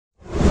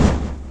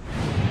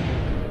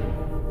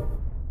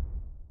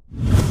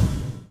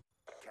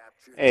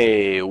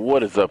Hey,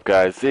 what is up,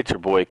 guys? It's your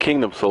boy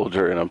Kingdom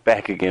Soldier, and I'm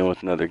back again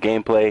with another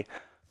gameplay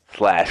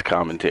slash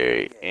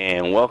commentary.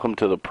 And welcome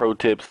to the Pro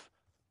Tips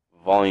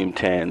Volume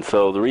 10.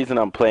 So the reason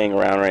I'm playing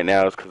around right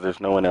now is because there's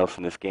no one else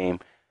in this game.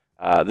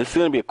 This is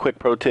going to be a quick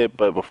pro tip,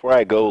 but before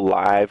I go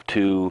live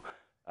to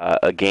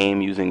a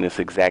game using this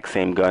exact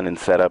same gun and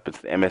setup, it's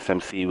the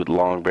MSMC with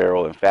long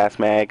barrel and fast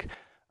mag.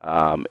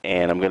 And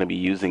I'm going to be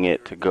using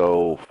it to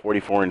go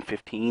 44 and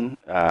 15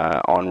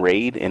 on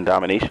raid in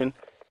domination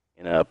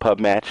in a pub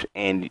match,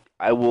 and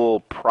I will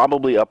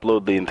probably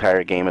upload the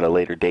entire game at a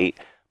later date.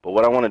 But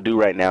what I want to do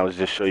right now is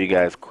just show you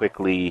guys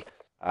quickly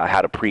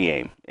how to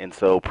pre-aim. And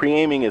so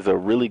pre-aiming is a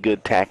really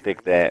good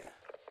tactic that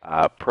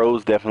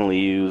pros definitely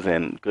use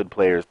and good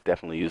players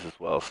definitely use as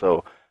well.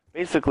 So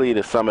basically,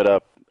 to sum it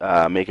up,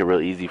 make it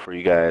real easy for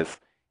you guys,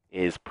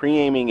 is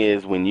pre-aiming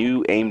is when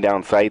you aim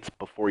down sights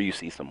before you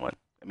see someone.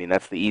 I mean,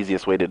 that's the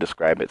easiest way to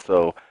describe it.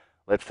 So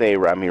let's say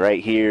I'm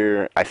right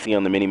here. I see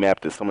on the mini map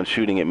that someone's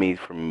shooting at me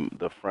from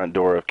the front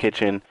door of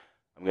kitchen.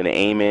 I'm going to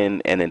aim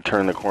in and then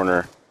turn the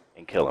corner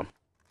and kill him.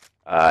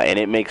 And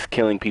it makes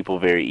killing people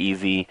very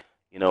easy,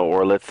 you know.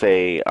 Or let's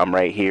say I'm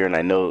right here and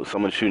I know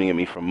someone's shooting at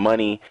me from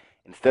money.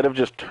 Instead of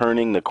just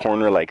turning the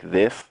corner like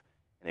this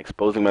and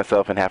exposing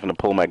myself and having to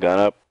pull my gun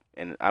up,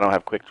 and I don't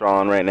have quick draw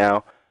on right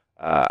now.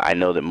 I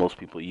know that most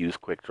people use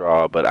quick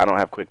draw, but I don't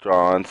have quick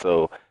draw on,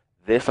 so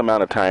this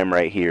amount of time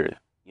right here,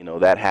 you know,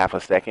 that half a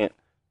second,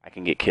 I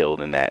can get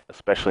killed in that,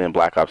 especially in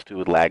Black Ops 2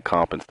 with lag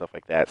comp and stuff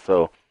like that.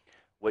 So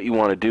what you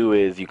want to do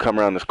is you come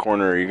around this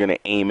corner, you're going to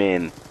aim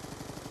in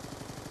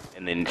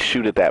and then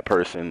shoot at that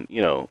person,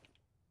 you know,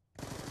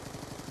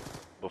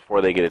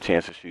 before they get a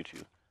chance to shoot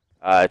you.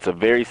 It's a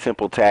very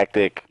simple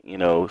tactic. You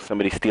know,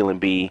 somebody stealing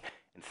B,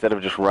 instead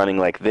of just running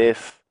like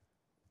this,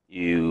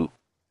 you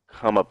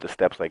come up the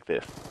steps like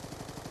this.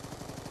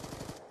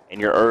 And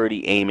you're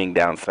already aiming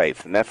down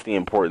sights, and that's the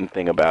important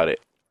thing about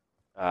it.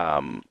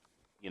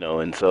 You know,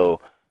 and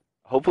so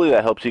hopefully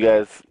that helps you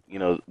guys. You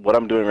know, what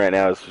I'm doing right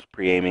now is just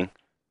pre-aiming.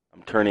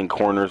 I'm turning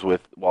corners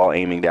while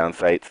aiming down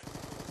sights.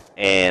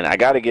 And I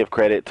got to give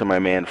credit to my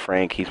man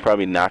Frank. He's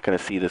probably not going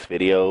to see this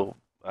video,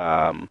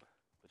 but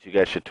you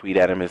guys should tweet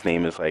at him. His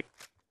name is like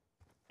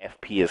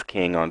FP is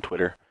King on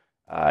Twitter.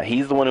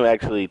 He's the one who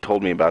actually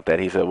told me about that.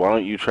 He said, "Why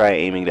don't you try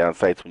aiming down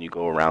sights when you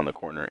go around the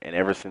corner?" And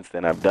ever since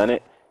then, I've done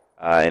it,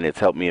 and it's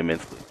helped me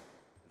immensely.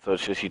 So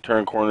it's just you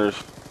turn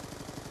corners,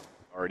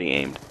 already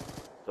aimed.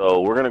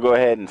 So we're going to go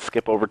ahead and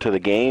skip over to the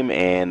game,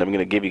 and I'm going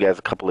to give you guys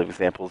a couple of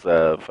examples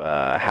of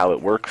how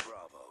it works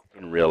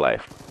in real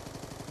life.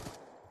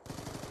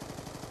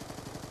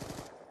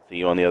 See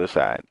you on the other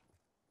side.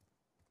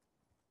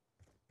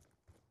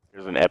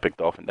 Here's an epic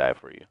dolphin dive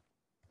for you.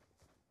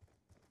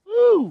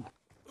 Woo!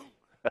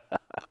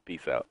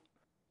 Peace out.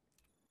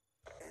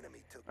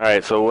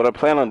 Alright, so what I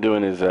plan on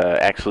doing is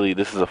actually,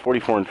 this is a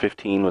 44 and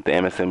 15 with the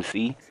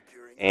MSMC.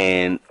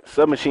 And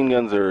submachine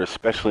guns are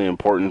especially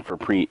important for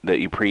that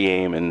you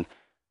pre-aim, and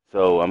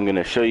so I'm going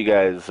to show you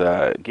guys,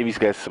 give you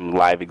guys some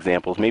live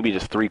examples, maybe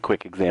just 3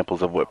 quick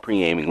examples of what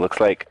pre-aiming looks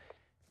like.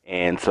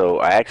 And so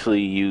I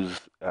actually use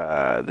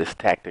this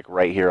tactic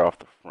right here off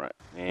the front,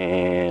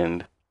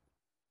 and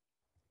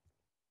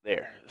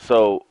there.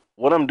 So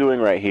what I'm doing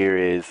right here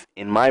is,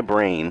 in my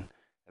brain,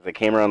 as I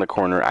came around the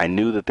corner, I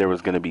knew that there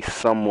was going to be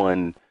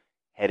someone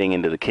heading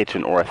into the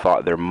kitchen, or I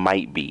thought there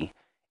might be.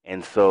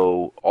 And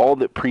so all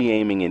that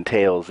pre-aiming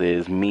entails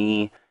is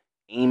me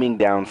aiming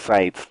down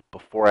sights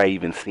before I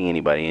even see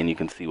anybody, and you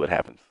can see what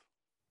happens.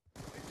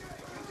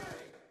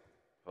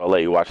 I'll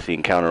let you watch the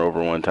encounter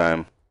over one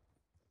time.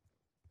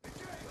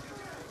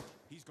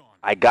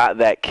 I got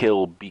that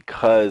kill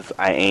because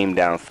I aimed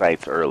down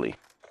sights early.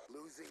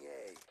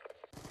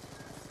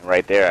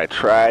 Right there, I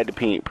tried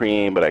to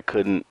pre-aim, but I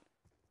couldn't.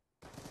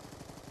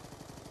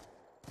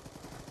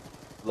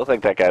 Looked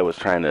like that guy was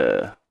trying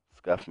to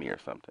scuff me or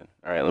something.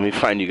 Alright, let me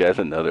find you guys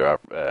another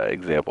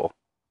example.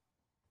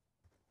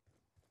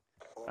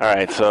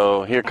 Alright,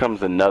 so here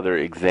comes another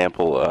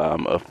example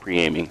of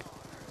pre-aiming.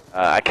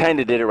 I kind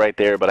of did it right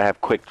there, but I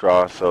have quick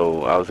draw,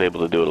 so I was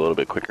able to do it a little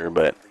bit quicker.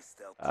 But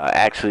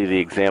actually, the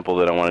example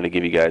that I wanted to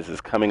give you guys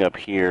is coming up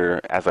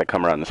here as I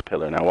come around this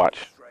pillar. Now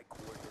watch.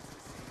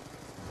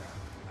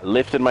 I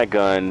lifted my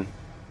gun,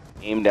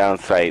 aimed down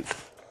sights,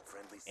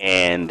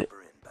 and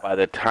by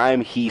the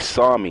time he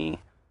saw me,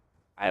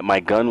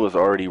 my gun was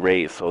already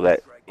raised, so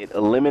that it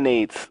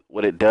eliminates,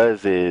 what it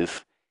does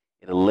is,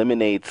 it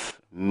eliminates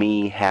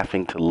me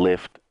having to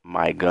lift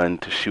my gun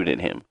to shoot at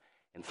him.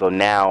 And so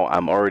now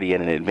I'm already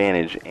at an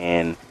advantage,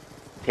 and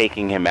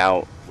taking him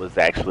out was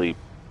actually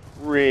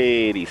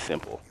pretty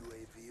simple.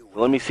 So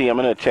let me see, I'm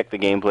going to check the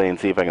gameplay and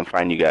see if I can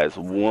find you guys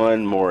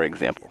one more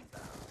example.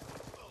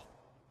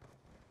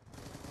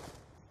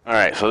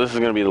 Alright, so this is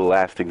going to be the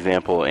last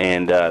example,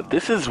 and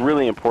this is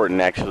really important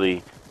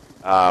actually.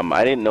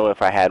 I didn't know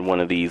if I had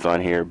one of these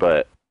on here,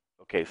 but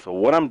okay, so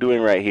what I'm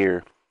doing right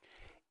here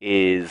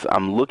is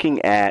I'm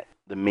looking at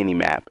the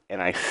mini-map,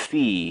 and I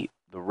see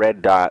the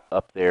red dot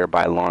up there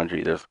by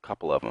laundry. There's a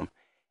couple of them,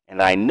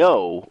 and I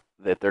know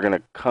that they're going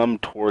to come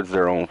towards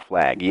their own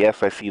flag.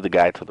 Yes, I see the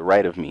guy to the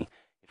right of me.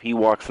 If If he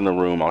walks in the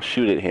room, I'll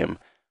shoot at him.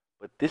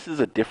 But this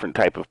is a different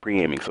type of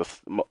pre-aiming. So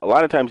a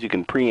lot of times you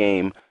can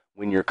pre-aim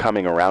when you're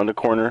coming around a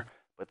corner,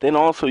 but then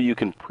also you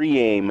can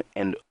pre-aim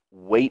and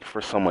wait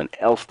for someone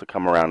else to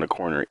come around the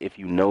corner if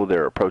you know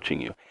they're approaching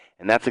you.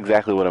 And that's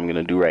exactly what I'm going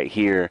to do right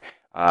here.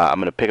 I'm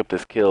going to pick up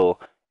this kill,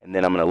 and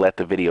then I'm going to let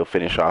the video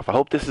finish off. I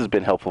hope this has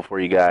been helpful for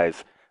you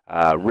guys.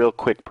 Real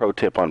quick pro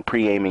tip on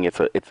pre-aiming. It's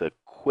a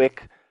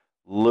quick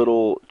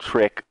little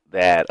trick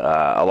that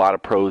a lot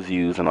of pros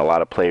use and a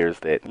lot of players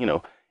that, you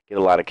know, get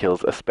a lot of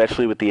kills,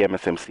 especially with the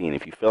MSMC. And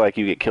if you feel like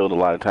you get killed a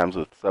lot of times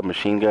with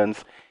submachine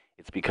guns,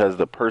 it's because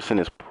the person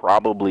is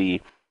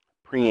probably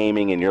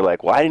pre-aiming and you're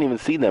like, well, I didn't even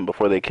see them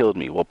before they killed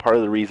me. Well, part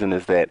of the reason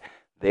is that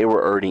they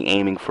were already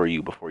aiming for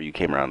you before you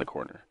came around the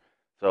corner.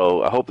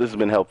 So I hope this has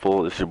been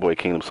helpful. This is your boy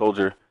Kingdom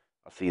Soldier.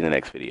 I'll see you in the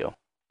next video.